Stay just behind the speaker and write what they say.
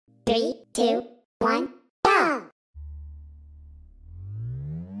3, 2, 1, go!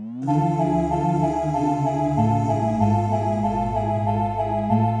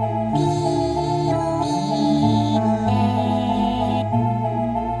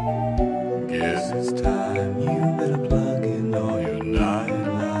 Guess it's time you better plug in all your night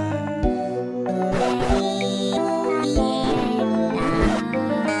lights.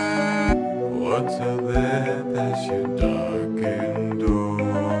 What's out there past your darkened door?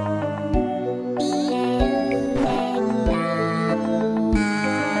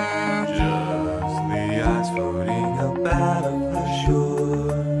 Just the ice floating up out of the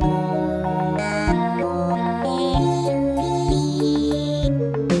shore.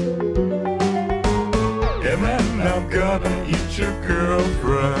 And then I'm gonna eat your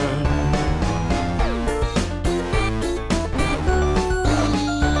girlfriend.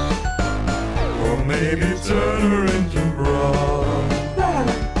 Or maybe turn her into broad.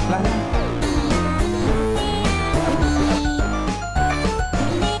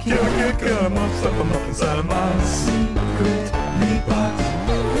 Kill him up, stuff him up inside of my secret meat box.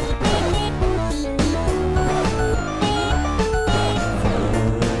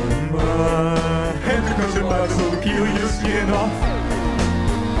 So to peel your skin off.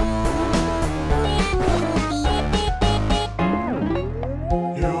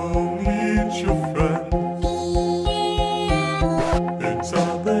 You'll meet your friends. It's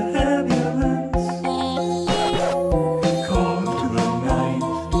all the ambulance. Call to the night,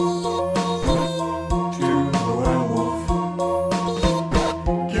 to the werewolf.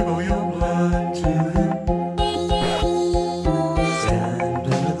 Give all your blood to him. Stand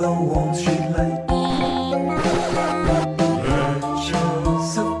under the warm street light.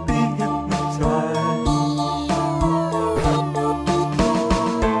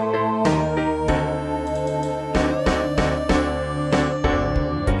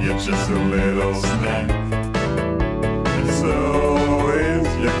 Just a little snack, and so is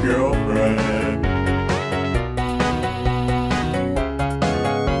your girlfriend.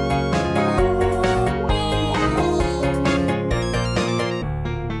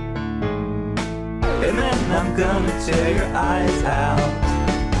 And then I'm gonna tear your eyes out.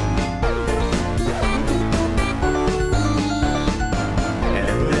 And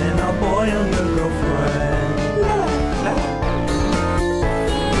then I'll boil your girlfriend.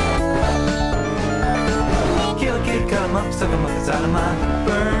 Cut him up, stuff him up inside of my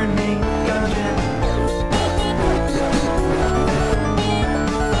burning gungeon.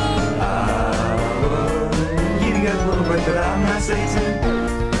 I would give you guys a little break, but I'm not Satan.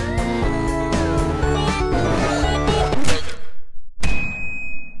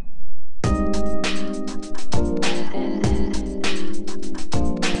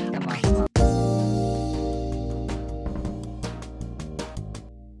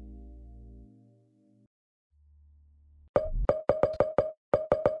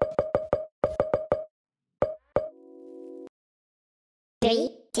 Three,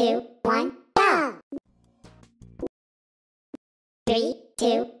 two, one, go! 3,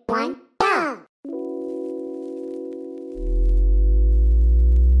 2, 1, go!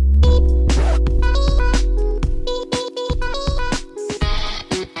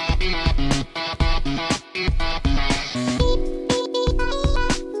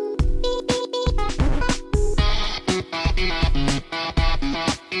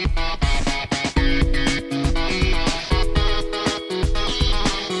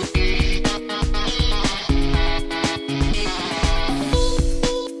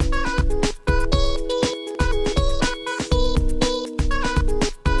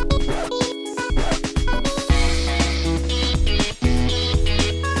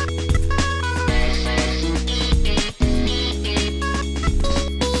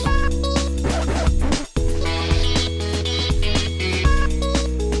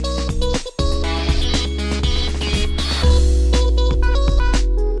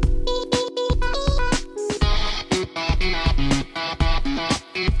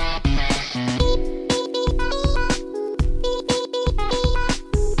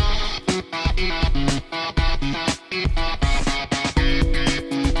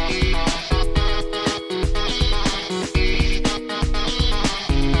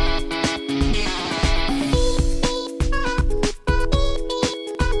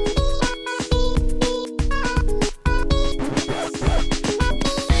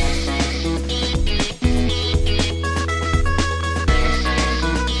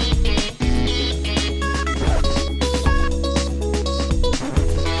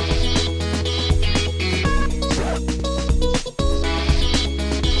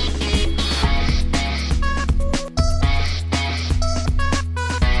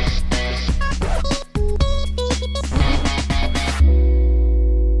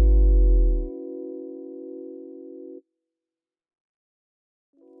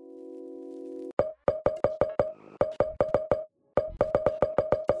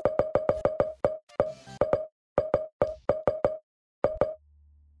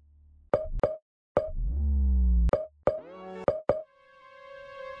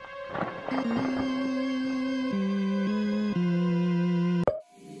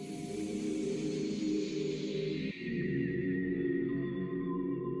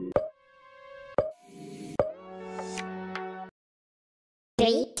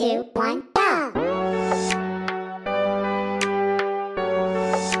 2, 1, go!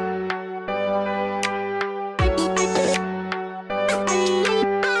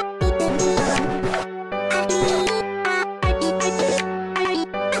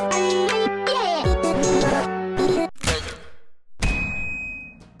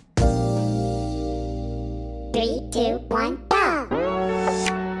 3, 2, 1, go!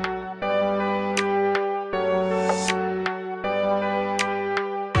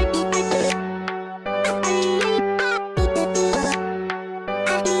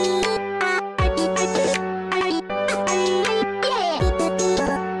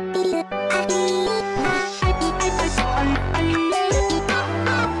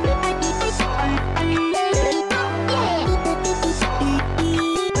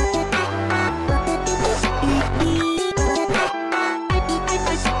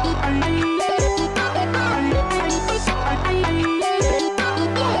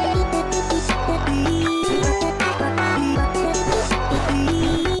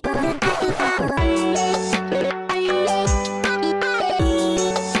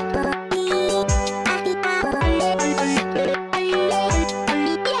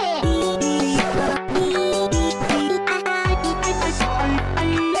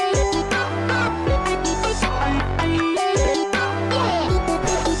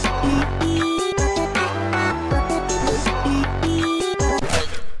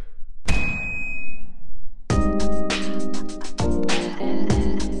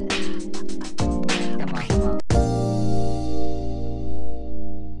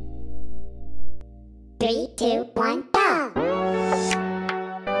 3, 2, 1, go!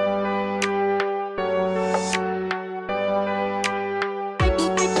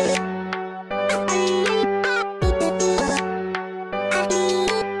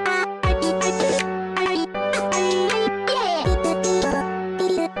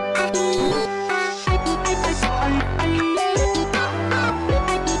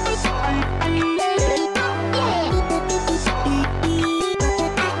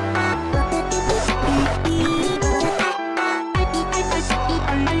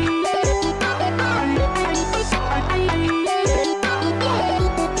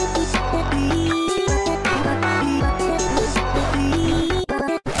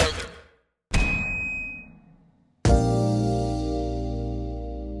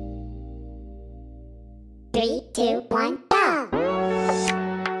 3, 2, 1, go!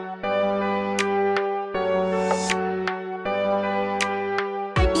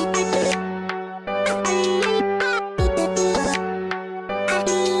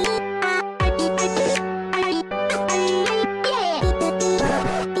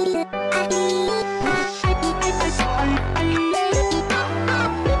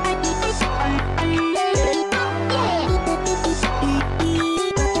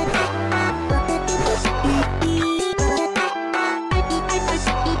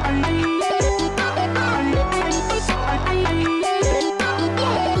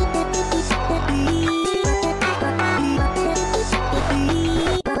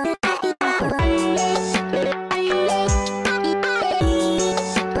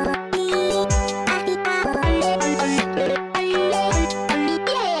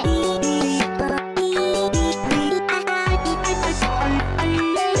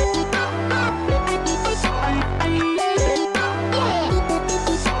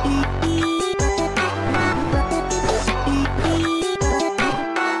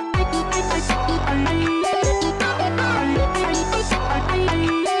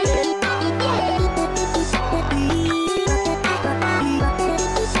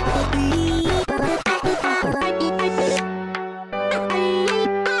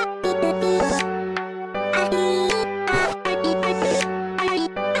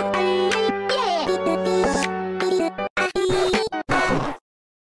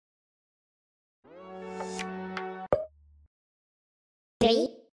 3,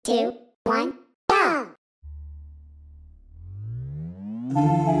 2, 1, go!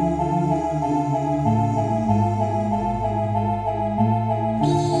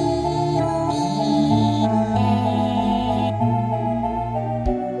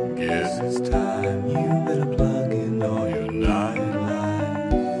 Guess it's time you better plug in all your night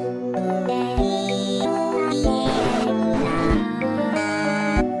lights.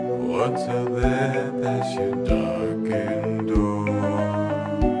 What's out there past your darkened door?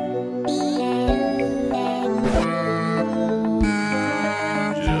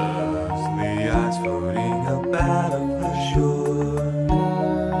 Just the ice floating up out of the shore.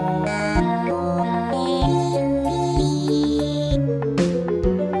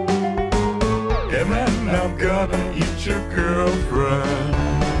 Yeah, man, I'm gonna eat your girlfriend.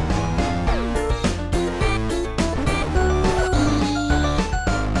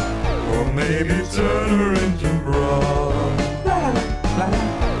 baby, turn her into broad. La la la.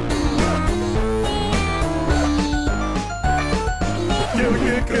 Kill a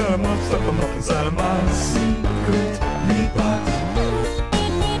kid, cut him up, stuff him up inside of my secret meat box.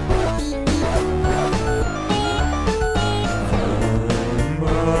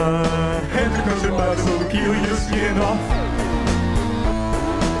 Hands are crunched by so to peel your skin off.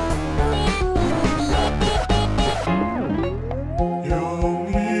 You'll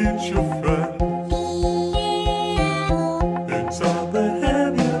meet your friends inside the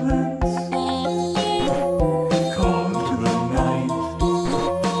ambulance. Call to the night,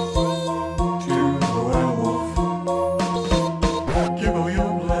 to the werewolf. Give all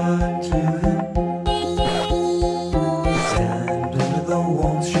your blood to him. Stand under the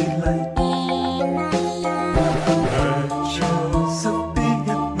warm street light. Let yourself be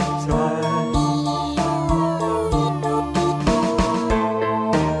hypnotized.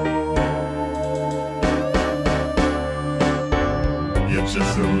 You're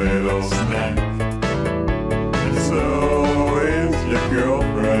just a little snack, and so is your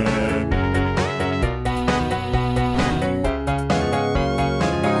girlfriend.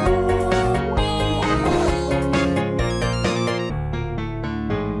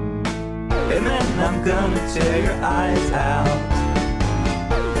 And then I'm gonna tear your eyes out.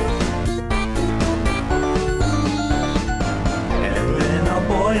 And then I'll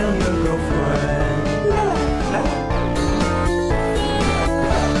boil your girlfriend. La, la.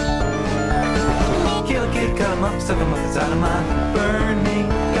 Kill a kid, cut him up, stuff him up inside of my burning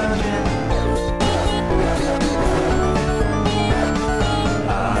gungeon.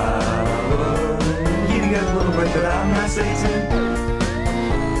 I would give you guys a little break, but I'm not Satan.